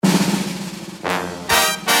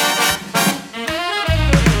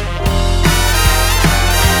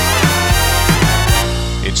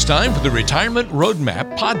time for the Retirement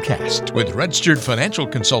Roadmap podcast with registered financial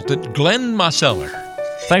consultant Glenn Mosseller.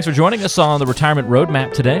 Thanks for joining us on the Retirement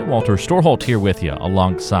Roadmap today. Walter Storholt here with you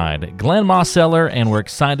alongside Glenn Mosseller, and we're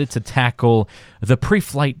excited to tackle the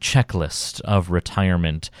pre-flight checklist of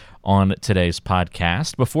retirement on today's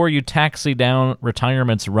podcast. Before you taxi down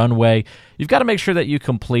retirement's runway, you've got to make sure that you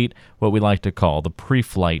complete what we like to call the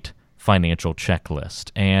pre-flight financial checklist.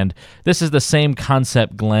 And this is the same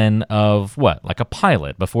concept, Glenn, of like a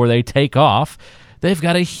pilot. Before they take off, they've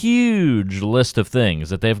got a huge list of things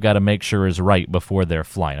that they've got to make sure is right before their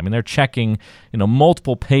flight. I mean, they're checking,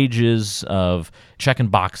 multiple pages of checking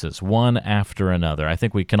boxes, one after another. I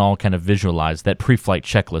think we can all kind of visualize that pre-flight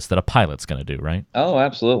checklist that a pilot's going to do, right? Oh,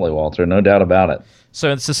 absolutely, Walter. No doubt about it. So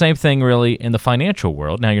it's the same thing really in the financial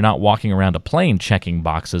world. Now, you're not walking around a plane checking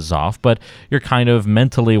boxes off, but you're kind of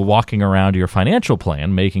mentally walking around your financial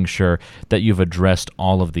plan, making sure that you've addressed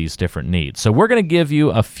all of these different needs. So we're going to give you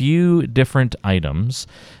a few different items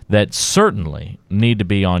that certainly need to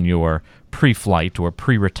be on your pre-flight or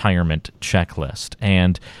pre-retirement checklist.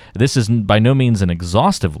 And this is by no means an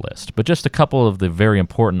exhaustive list, but just a couple of the very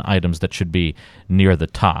important items that should be near the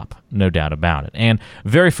top, no doubt about it. And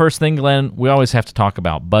very first thing, Glenn, we always have to talk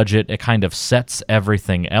about budget. It kind of sets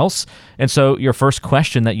everything else. And so your first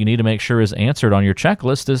question that you need to make sure is answered on your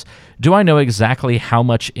checklist is, do I know exactly how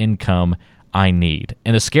much income I need?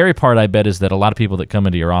 And the scary part, I bet, is that a lot of people that come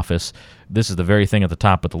into your office, this is the very thing at the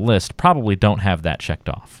top of the list, probably don't have that checked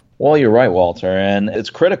off. Well, you're right, Walter, and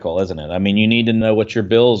it's critical, isn't it? I mean, you need to know what your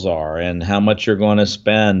bills are and how much you're going to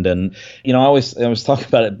spend. And, I always talk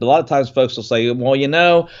about it. But a lot of times folks will say,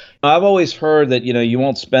 well, I've always heard that, you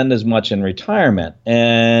won't spend as much in retirement.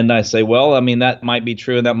 And I say, well, that might be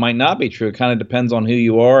true and that might not be true. It kind of depends on who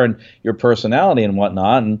you are and your personality and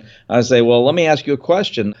whatnot. And I say, well, let me ask you a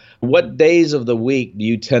question. What days of the week do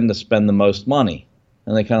you tend to spend the most money?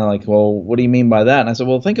 And they kind of like, well, what do you mean by that? And I said,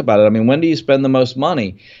 well, think about it. When do you spend the most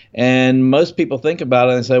money? And most people think about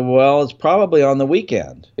it and say, well, it's probably on the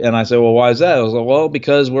weekend. And I said, well, why is that? I was like, well,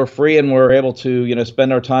 because we're free and we're able to,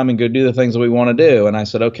 spend our time and go do the things that we want to do. And I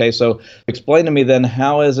said, okay, so explain to me then,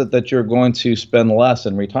 how is it that you're going to spend less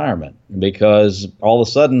in retirement? Because all of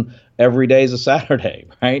a sudden, every day is a Saturday,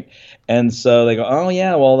 right? And so they go, oh,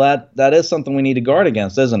 yeah, well, that is something we need to guard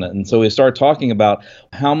against, isn't it? And so we start talking about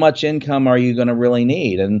how much income are you going to really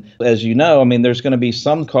need? And as you know, there's going to be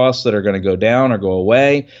some costs that are going to go down or go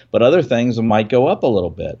away, but other things might go up a little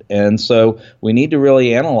bit. And so we need to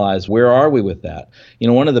really analyze, where are we with that?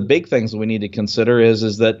 One of the big things that we need to consider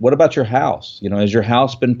is that, what about your house? Has your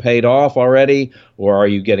house been paid off already? Or are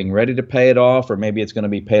you getting ready to pay it off? Or maybe it's going to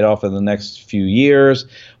be paid off in the next few years.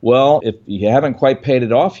 Well, if you haven't quite paid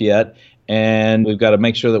it off yet, and we've got to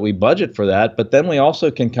make sure that we budget for that. But then we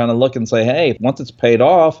also can kind of look and say, hey, once it's paid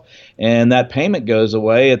off and that payment goes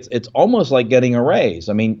away, it's almost like getting a raise.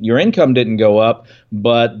 Your income didn't go up,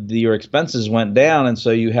 but your expenses went down. And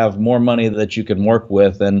so you have more money that you can work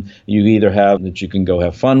with, and you either have that you can go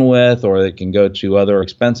have fun with, or it can go to other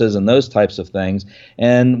expenses and those types of things.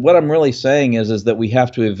 And what I'm really saying is that we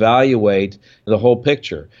have to evaluate the whole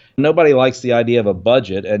picture. Nobody likes the idea of a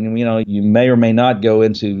budget, and you may or may not go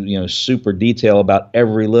into super detail about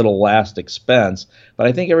every little last expense, but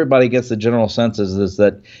I think everybody gets the general sense is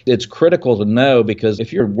that it's critical to know, because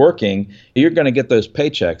if you're working, you're going to get those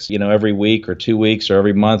paychecks, every week or 2 weeks or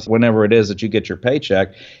every month, whenever it is that you get your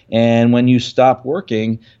paycheck. And when you stop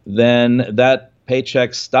working, then that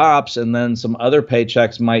paycheck stops, and then some other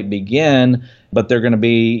paychecks might begin, but they're going to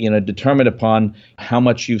be, determined upon how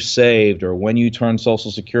much you've saved or when you turn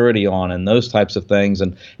Social Security on and those types of things,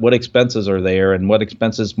 and what expenses are there and what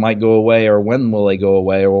expenses might go away, or when will they go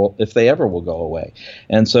away, or if they ever will go away.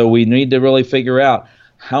 And so we need to really figure out,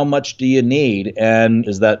 how much do you need, and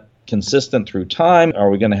is that consistent through time? Are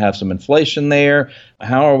we going to have some inflation there?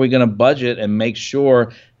 How are we going to budget and make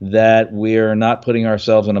sure that we're not putting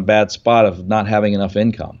ourselves in a bad spot of not having enough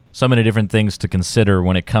income? So many different things to consider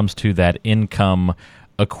when it comes to that income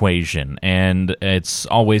equation. And it's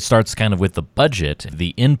always starts kind of with the budget,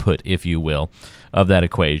 the input, if you will, of that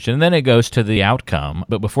equation. And then it goes to the outcome.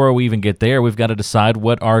 But before we even get there, we've got to decide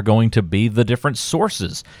what are going to be the different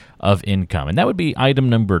sources of income. And that would be item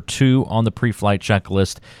number 2 on the pre-flight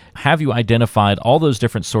checklist. Have you identified all those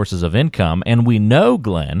different sources of income? And we know,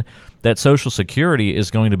 Glenn, that Social Security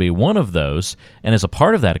is going to be one of those. And as a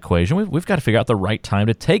part of that equation, we've got to figure out the right time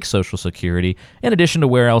to take Social Security, in addition to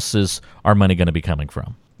where else is our money going to be coming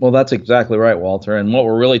from. Well, that's exactly right, Walter. And what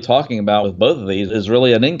we're really talking about with both of these is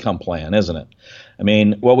really an income plan, isn't it? I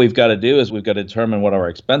mean, what we've got to do is we've got to determine what our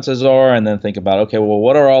expenses are and then think about, okay, well,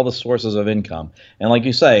 what are all the sources of income? And like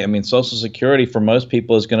you say, I mean, Social Security for most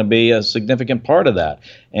people is going to be a significant part of that.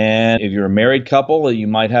 And if you're a married couple, you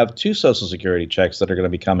might have two Social Security checks that are going to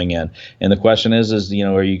be coming in. And the question is,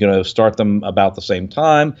 are you going to start them about the same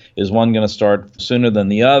time? Is one going to start sooner than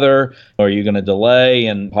the other? Or are you going to delay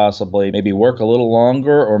and possibly maybe work a little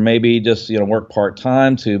longer, or maybe just, work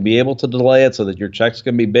part-time to be able to delay it so that your checks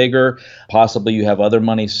can be bigger? Possibly you have other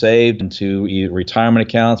money saved into retirement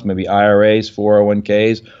accounts, maybe IRAs,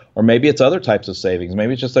 401ks, or maybe it's other types of savings.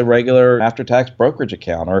 Maybe it's just a regular after-tax brokerage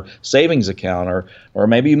account or savings account, or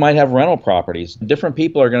maybe you might have rental properties. Different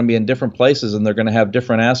people are going to be in different places, and they're going to have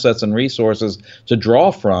different assets and resources to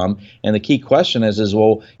draw from. And the key question is,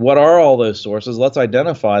 well, what are all those sources? Let's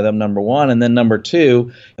identify them, number one. And then number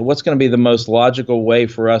two, what's going to be the most logical way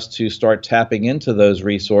for us to start tapping into those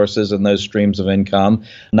resources and those streams of income,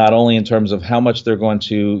 not only in terms of how much they're going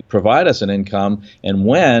to provide us in income and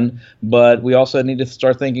when, but we also need to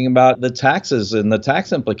start thinking about the taxes and the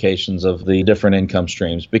tax implications of the different income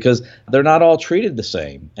streams, because they're not all treated the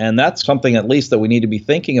same. And that's something at least that we need to be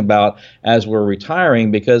thinking about as we're retiring,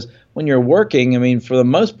 because when you're working, I mean, for the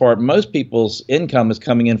most part, most people's income is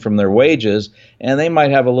coming in from their wages, and they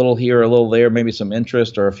might have a little here, a little there, maybe some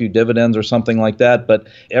interest or a few dividends or something like that. But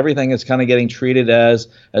everything is kind of getting treated as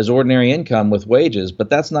ordinary income with wages. But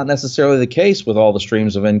that's not necessarily the case with all the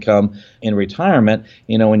streams of income in retirement.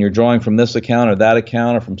 When you're drawing from this account or that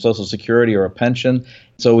account or from Social Security or a pension.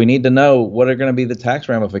 So we need to know what are going to be the tax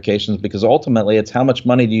ramifications, because ultimately it's how much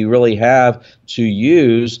money do you really have to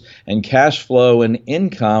use, and cash flow and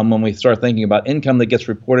income, when we start thinking about income that gets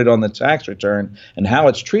reported on the tax return and how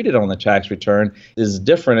it's treated on the tax return, is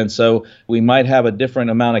different. And so we might have a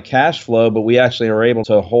different amount of cash flow, but we actually are able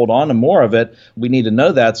to hold on to more of it. We need to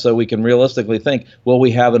know that so we can realistically think, will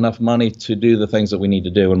we have enough money to do the things that we need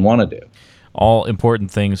to do and want to do? All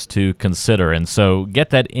important things to consider. And so get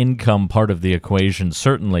that income part of the equation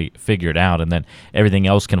certainly figured out, and then everything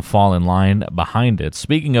else can fall in line behind it.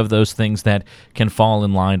 Speaking of those things that can fall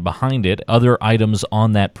in line behind it, other items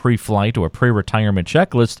on that pre-flight or pre-retirement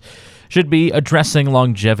checklist should be addressing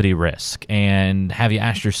longevity risk. And have you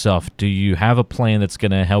asked yourself, do you have a plan that's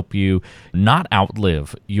going to help you not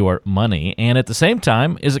outlive your money? And at the same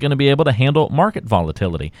time, is it going to be able to handle market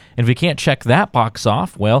volatility? And if you can't check that box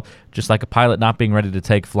off, well, just like a pilot not being ready to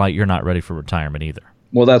take flight, you're not ready for retirement either.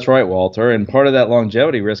 Well, that's right, Walter. And part of that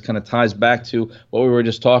longevity risk kind of ties back to what we were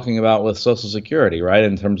just talking about with Social Security, right,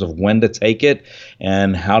 in terms of when to take it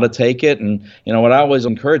and how to take it. And, what I always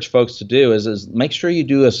encourage folks to do is make sure you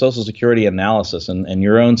do a Social Security analysis and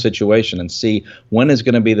your own situation and see when is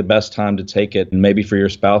going to be the best time to take it, and maybe for your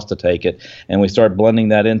spouse to take it. And we start blending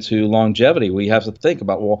that into longevity. We have to think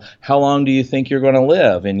about, well, how long do you think you're going to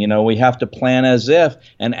live? And, we have to plan as if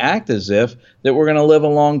and act as if that we're going to live a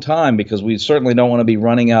long time, because we certainly don't want to be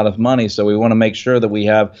running out of money. So we want to make sure that we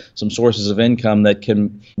have some sources of income that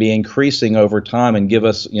can be increasing over time and give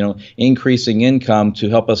us, increasing income to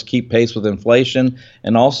help us keep pace with inflation,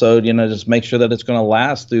 and also, just make sure that it's going to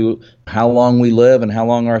last through how long we live and how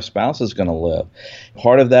long our spouse is going to live.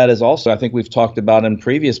 Part of that is also, I think we've talked about in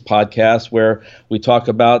previous podcasts, where we talk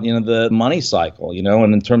about, the money cycle,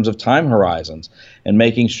 and in terms of time horizons, and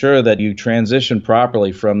making sure that you transition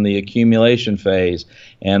properly from the accumulation phase,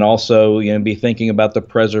 and also, be thinking about the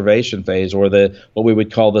preservation phase, or what we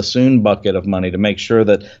would call the soon bucket of money, to make sure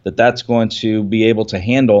that that's going to be able to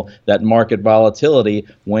handle that market volatility.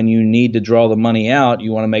 When you need to draw the money out,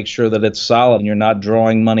 you want to make sure that it's solid and you're not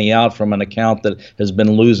drawing money out from an account that has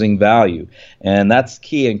been losing value. And that's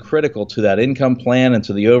key and critical to that income plan and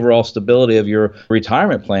to the overall stability of your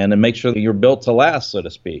retirement plan, and make sure that you're built to last, so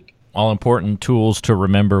to speak. All important tools to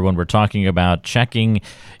remember when we're talking about checking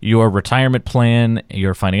your retirement plan,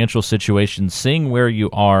 your financial situation, seeing where you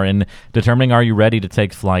are, and determining, are you ready to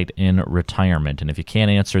take flight in retirement? And if you can't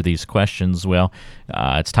answer these questions, well,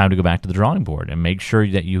 it's time to go back to the drawing board and make sure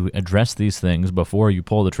that you address these things before you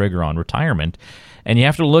pull the trigger on retirement. And you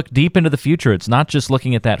have to look deep into the future. It's not just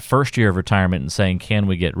looking at that first year of retirement and saying, can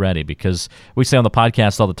we get ready? Because we say on the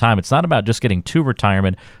podcast all the time, it's not about just getting to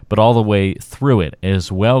retirement, but all the way through it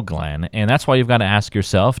as well, Glenn. And that's why you've got to ask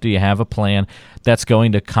yourself, do you have a plan that's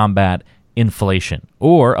going to combat inflation,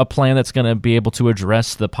 or a plan that's going to be able to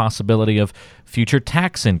address the possibility of future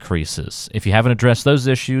tax increases? If you haven't addressed those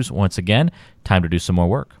issues, once again, time to do some more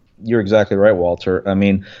work. You're exactly right, Walter. I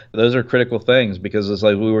mean, those are critical things, because it's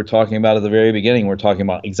like we were talking about at the very beginning. We're talking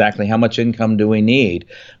about exactly how much income do we need.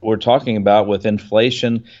 We're talking about, with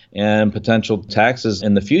inflation and potential taxes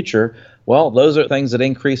in the future, Well, those are things that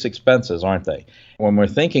increase expenses, aren't they? When we're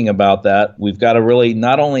thinking about that, we've got to really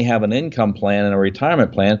not only have an income plan and a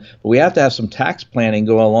retirement plan, but we have to have some tax planning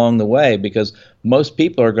go along the way, because most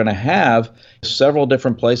people are going to have several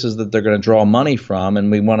different places that they're going to draw money from,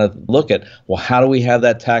 and we want to look at, well, how do we have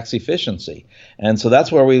that tax efficiency? And so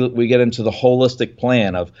that's where we get into the holistic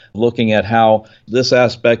plan of looking at how this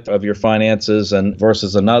aspect of your finances and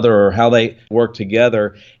versus another, or how they work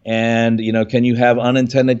together. And, can you have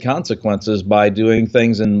unintended consequences by doing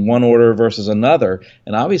things in one order versus another?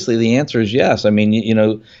 And obviously the answer is yes. I mean,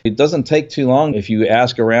 it doesn't take too long if you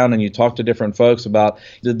ask around and you talk to different folks about,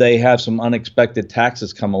 did they have some unexpected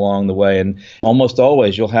taxes come along the way? And almost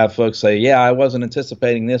always you'll have folks say, yeah, I wasn't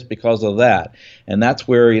anticipating this because of that. And that's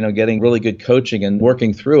where, getting really good coaching and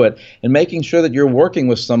working through it and making sure that you're working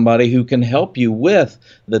with somebody who can help you with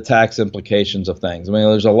the tax implications of things. I mean,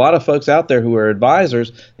 there's a lot of folks out there who are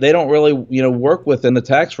advisors. They don't really, work within the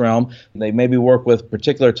tax realm. They maybe work with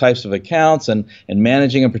particular types of accounts and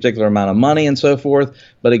managing a particular amount of money and so forth.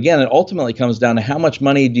 But again, it ultimately comes down to how much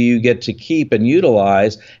money do you get to keep and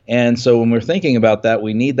utilize. And so when we're thinking about that,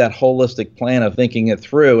 we need that holistic plan of thinking it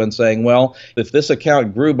through and saying, well, if this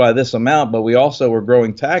account grew by this amount, but we also were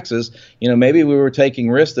growing taxes, maybe we were taking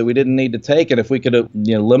risks that we didn't need to take. And if we could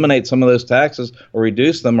eliminate some of those taxes or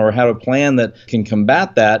reduce them, or have a plan that can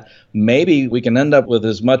combat that, maybe we can end up with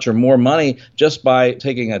as much or more money just by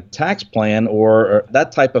taking a tax plan or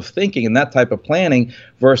that type of thinking and that type of planning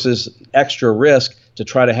versus extra risk to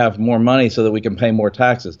try to have more money so that we can pay more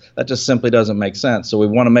taxes. That just simply doesn't make sense. So we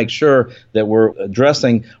want to make sure that we're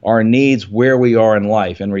addressing our needs where we are in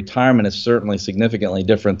life. And retirement is certainly significantly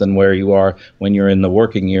different than where you are when you're in the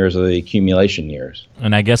working years or the accumulation years.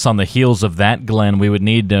 And I guess on the heels of that, Glenn, we would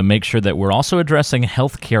need to make sure that we're also addressing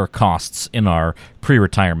healthcare costs in our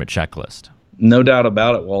pre-retirement checklist. No doubt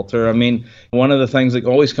about it, Walter. I mean, one of the things that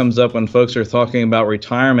always comes up when folks are talking about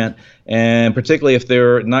retirement, and particularly if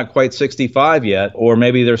they're not quite 65 yet, or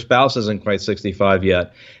maybe their spouse isn't quite 65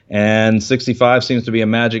 yet, and 65 seems to be a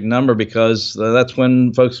magic number because that's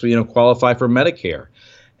when folks, qualify for Medicare.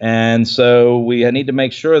 And so we need to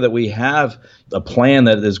make sure that we have a plan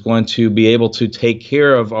that is going to be able to take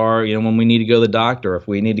care of our, when we need to go to the doctor, if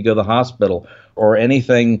we need to go to the hospital, or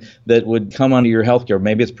anything that would come under your health care.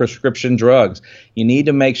 Maybe it's prescription drugs. You need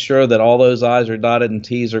to make sure that all those I's are dotted and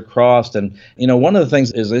T's are crossed. And, one of the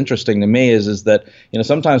things is interesting to me is that,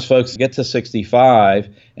 sometimes folks get to 65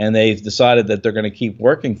 and they've decided that they're going to keep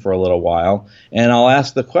working for a little while. And I'll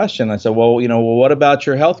ask the question, I said, well, what about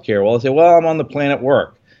your health care? Well, they say, well, I'm on the plan at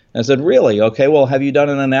work. And I said, really? Okay, well, have you done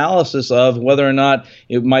an analysis of whether or not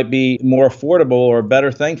it might be more affordable or a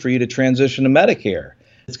better thing for you to transition to Medicare?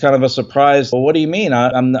 It's kind of a surprise. Well, what do you mean?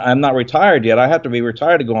 I'm not retired yet. I have to be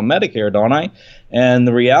retired to go on Medicare, don't I? And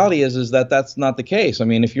the reality is that that's not the case. I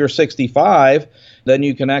mean, if you're 65, then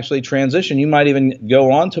you can actually transition. You might even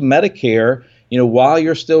go on to Medicare, while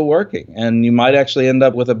you're still working, and you might actually end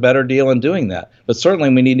up with a better deal in doing that. But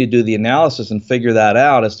certainly we need to do the analysis and figure that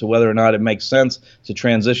out as to whether or not it makes sense to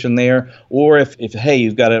transition there, or if hey,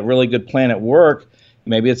 you've got a really good plan at work,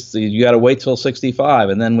 maybe it's you got to wait till 65,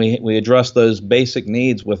 and then we address those basic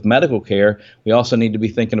needs with medical care. We also need to be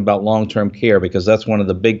thinking about long-term care, because that's one of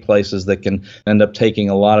the big places that can end up taking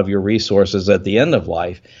a lot of your resources at the end of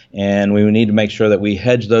life. And we need to make sure that we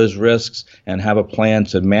hedge those risks and have a plan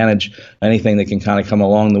to manage anything that can kind of come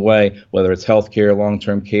along the way, whether it's health care,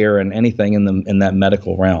 long-term care, and anything in that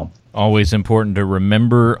medical realm. Always important to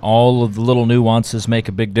remember all of the little nuances make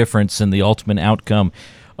a big difference in the ultimate outcome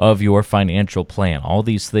of your financial plan. All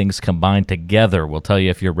these things combined together will tell you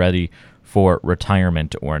if you're ready for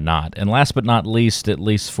retirement or not. And last but not least, at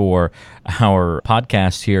least for our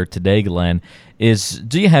podcast here today, Glenn, is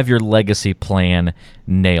do you have your legacy plan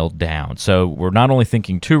nailed down? So we're not only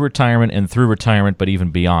thinking to retirement and through retirement, but even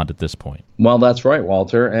beyond at this point. Well, that's right,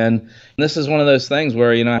 Walter. And this is one of those things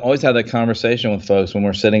where, I always have that conversation with folks when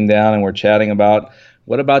we're sitting down and we're chatting about,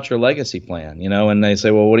 what about your legacy plan? And they say,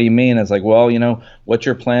 well, what do you mean? It's like, well, what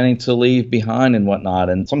you're planning to leave behind and whatnot.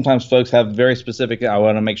 And sometimes folks have very specific, I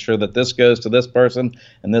want to make sure that this goes to this person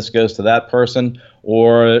and this goes to that person.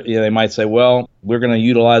 Or they might say, well, we're going to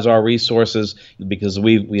utilize our resources because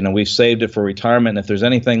we've saved it for retirement. And if there's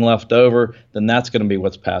anything left over, then that's going to be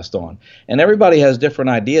what's passed on. And everybody has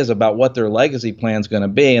different ideas about what their legacy plan is going to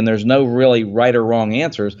be. And there's no really right or wrong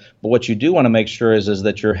answers. But what you do want to make sure is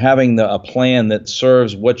that you're having a plan that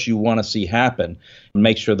serves what you want to see happen.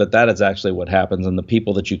 Make sure that is actually what happens, and the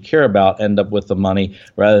people that you care about end up with the money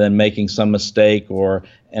rather than making some mistake or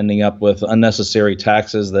ending up with unnecessary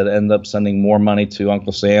taxes that end up sending more money to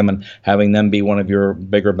Uncle Sam and having them be one of your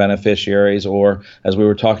bigger beneficiaries, or as we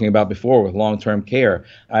were talking about before with long-term care.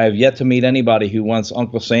 I have yet to meet anybody who wants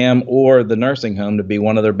Uncle Sam or the nursing home to be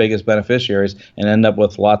one of their biggest beneficiaries and end up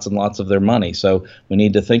with lots and lots of their money. So we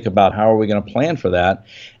need to think about how are we going to plan for that.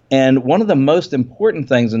 And one of the most important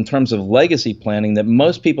things in terms of legacy planning that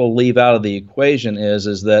most people leave out of the equation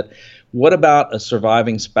is that what about a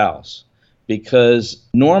surviving spouse? Because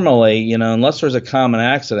normally, unless there's a common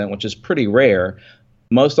accident, which is pretty rare,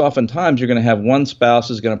 most oftentimes you're going to have one spouse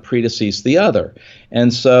is going to predecease the other.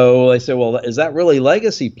 And so they say, well, is that really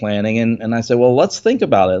legacy planning? And I say, well, let's think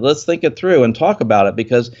about it. Let's think it through and talk about it,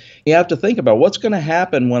 because you have to think about what's going to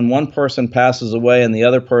happen when one person passes away and the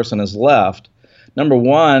other person is left. Number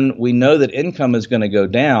one, we know that income is going to go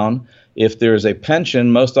down. If there's a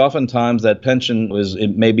pension, most oftentimes that pension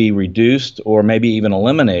it may be reduced or maybe even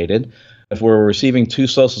eliminated. If we're receiving 2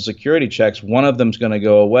 Social Security checks, one of them is going to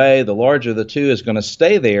go away. The larger of the two is going to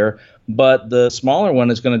stay there, but the smaller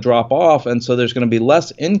one is going to drop off, and so there's going to be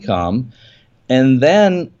less income. And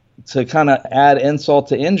then to kind of add insult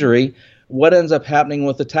to injury, what ends up happening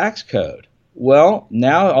with the tax code? Well,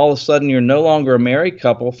 now all of a sudden you're no longer a married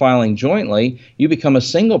couple filing jointly. You become a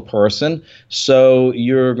single person, so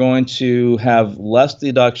you're going to have less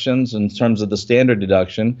deductions in terms of the standard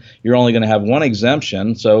deduction. You're only going to have one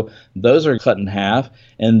exemption, so those are cut in half.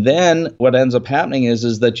 And then what ends up happening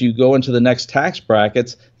is that you go into the next tax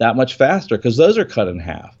brackets that much faster because those are cut in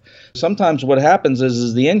half. Sometimes what happens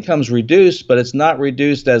is the income's reduced, but it's not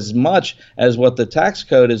reduced as much as what the tax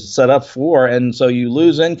code is set up for, and so you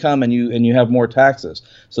lose income and you have more taxes.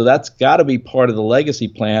 So that's got to be part of the legacy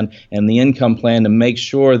plan and the income plan to make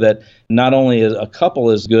sure that not only a couple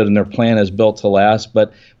is good and their plan is built to last,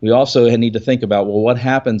 but we also need to think about, well, what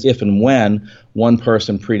happens if and when one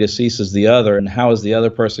person predeceases the other, and how is the other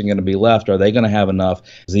person going to be left? Are they going to have enough?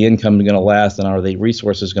 Is the income going to last, and are the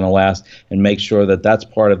resources going to last? And make sure that that's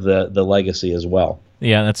part of the legacy as well.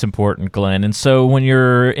 Yeah, that's important, Glenn. And so when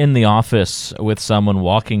you're in the office with someone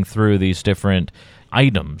walking through these different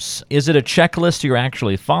items, is it a checklist you're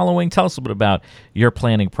actually following? Tell us a bit about your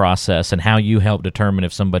planning process and how you help determine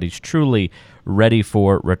if somebody's truly ready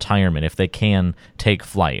for retirement, if they can take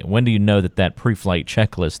flight. When do you know that pre-flight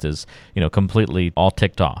checklist is, completely all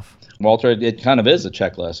ticked off? Walter, it kind of is a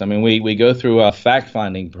checklist. I mean, we go through a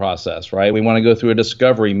fact-finding process, right? We want to go through a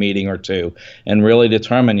discovery meeting or two and really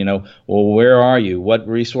determine, well, where are you? What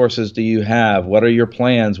resources do you have? What are your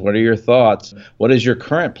plans? What are your thoughts? What is your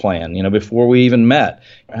current plan, before we even met?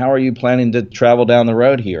 How are you planning to travel down the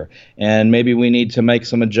road here? And maybe we need to make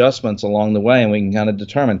some adjustments along the way, and we can kind of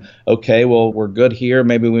determine, okay, well, we're good here.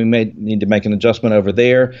 Maybe we may need to make an adjustment over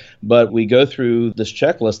there. But we go through this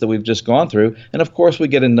checklist that we've just gone through, and of course we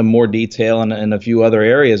get into more detail and a few other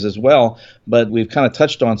areas as well, but we've kind of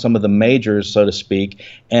touched on some of the majors, so to speak,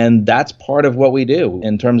 and that's part of what we do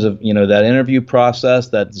in terms of, that interview process,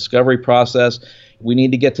 that discovery process. We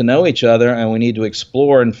need to get to know each other, and we need to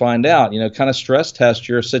explore and find out, kind of stress test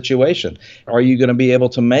your situation. Are you going to be able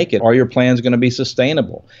to make it? Are your plans going to be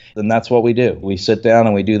sustainable? And that's what we do. We sit down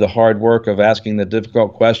and we do the hard work of asking the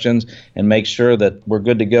difficult questions and make sure that we're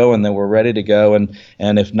good to go and that we're ready to go. And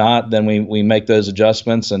if not, then we make those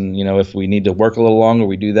adjustments. And, if we need to work a little longer,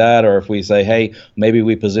 we do that. Or if we say, hey, maybe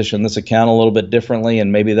we position this account a little bit differently,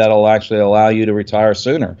 and maybe that'll actually allow you to retire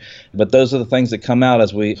sooner. But those are the things that come out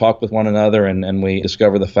as we talk with one another and we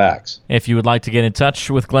discover the facts. If you would like to get in touch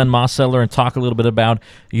with Glenn Mosseller and talk a little bit about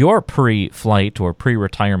your pre-flight or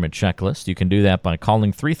pre-retirement checklist, you can do that by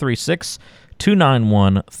calling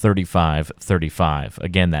 336-291-3535.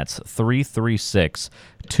 Again, that's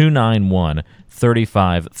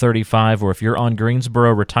 336-291-3535. Or if you're on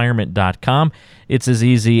GreensboroRetirement.com, it's as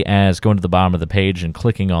easy as going to the bottom of the page and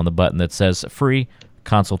clicking on the button that says free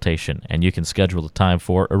consultation, and you can schedule a time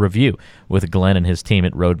for a review with Glenn and his team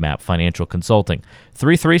at Roadmap Financial Consulting.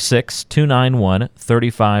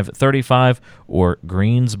 336-291-3535 or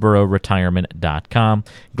GreensboroRetirement.com.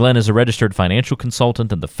 Glenn is a registered financial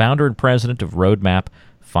consultant and the founder and president of Roadmap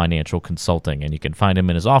Financial Consulting, and you can find him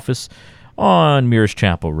in his office on Mears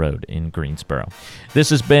Chapel Road in Greensboro. This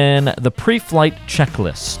has been the Pre-Flight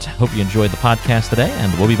Checklist. Hope you enjoyed the podcast today,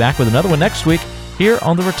 and we'll be back with another one next week here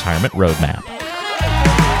on the Retirement Roadmap.